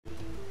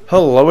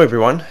Hello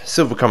everyone,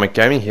 Silver Comic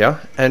Gaming here,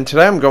 and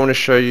today I'm going to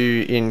show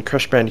you in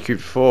Crash Bandicoot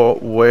 4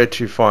 where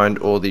to find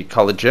all the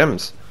coloured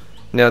gems.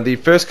 Now the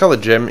first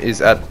coloured gem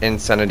is at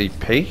Sanity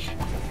Peak,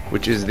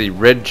 which is the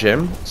red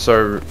gem,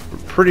 so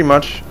pretty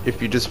much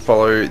if you just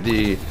follow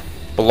the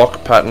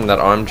block pattern that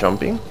I'm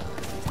jumping,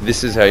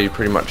 this is how you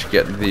pretty much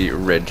get the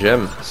red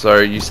gem.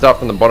 So you start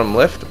from the bottom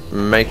left,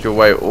 make your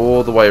way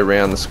all the way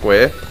around the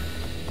square,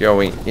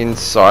 going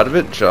inside of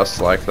it just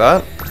like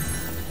that,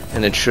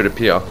 and it should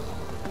appear.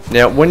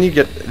 Now when you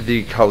get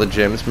the coloured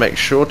gems, make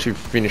sure to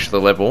finish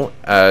the level,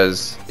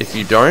 as if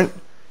you don't,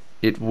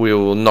 it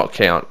will not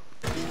count.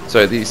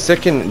 So the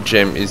second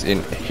gem is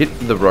in Hit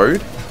the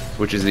Road,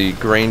 which is the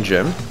green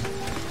gem.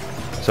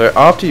 So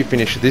after you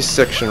finish this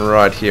section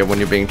right here, when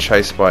you're being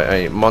chased by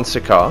a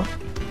monster car,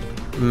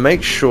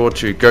 make sure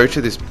to go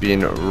to this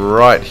bin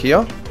right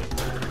here,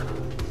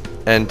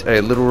 and a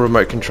little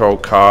remote control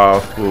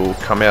car will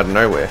come out of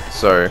nowhere.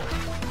 So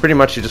pretty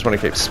much you just want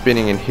to keep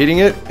spinning and hitting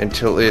it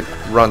until it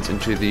runs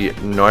into the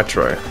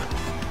nitro.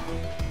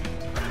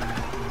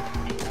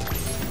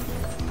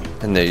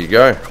 And there you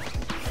go.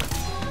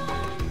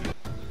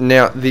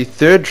 Now the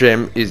third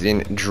gem is in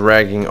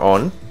Dragging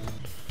On.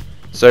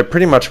 So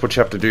pretty much what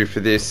you have to do for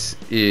this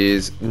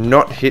is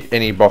not hit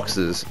any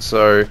boxes.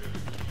 So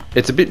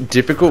it's a bit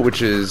difficult,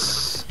 which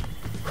is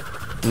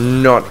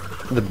not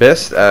the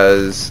best,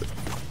 as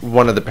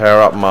one of the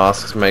power-up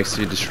masks makes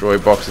you destroy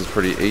boxes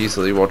pretty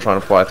easily while trying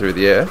to fly through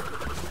the air.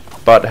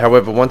 But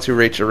however, once you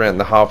reach around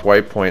the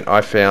halfway point, I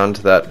found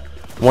that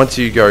once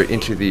you go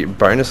into the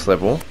bonus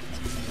level,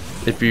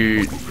 if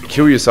you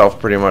kill yourself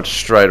pretty much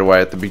straight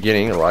away at the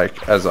beginning,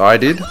 like as I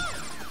did,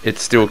 it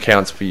still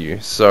counts for you.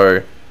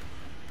 So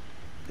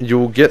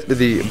you'll get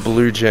the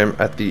blue gem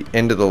at the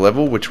end of the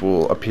level, which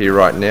will appear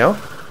right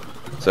now.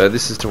 So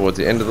this is towards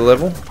the end of the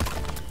level.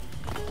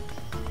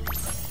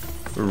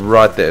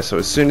 Right there, so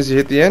as soon as you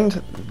hit the end,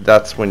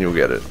 that's when you'll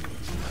get it.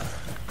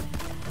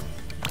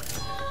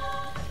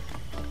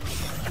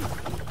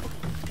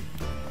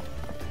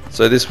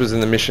 So this was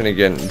in the mission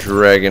again,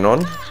 Draggin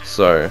On.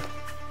 So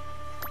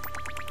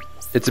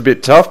it's a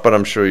bit tough, but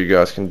I'm sure you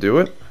guys can do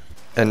it.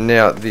 And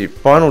now the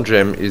final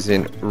gem is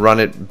in Run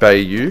It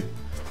Bayou.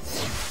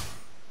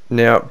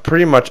 Now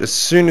pretty much as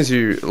soon as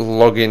you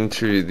log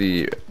into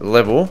the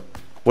level,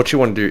 what you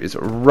want to do is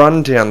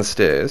run down the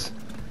stairs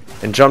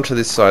and jump to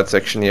this side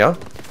section here.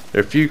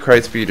 There are a few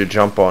crates for you to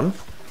jump on,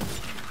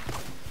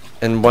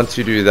 and once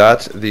you do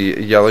that, the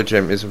yellow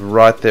gem is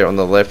right there on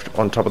the left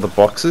on top of the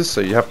boxes,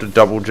 so you have to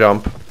double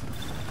jump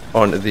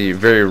on the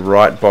very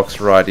right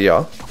box right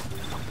here.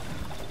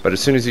 But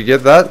as soon as you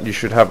get that, you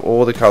should have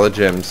all the colored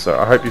gems. So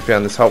I hope you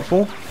found this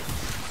helpful.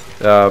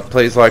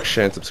 Please like,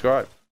 share and subscribe.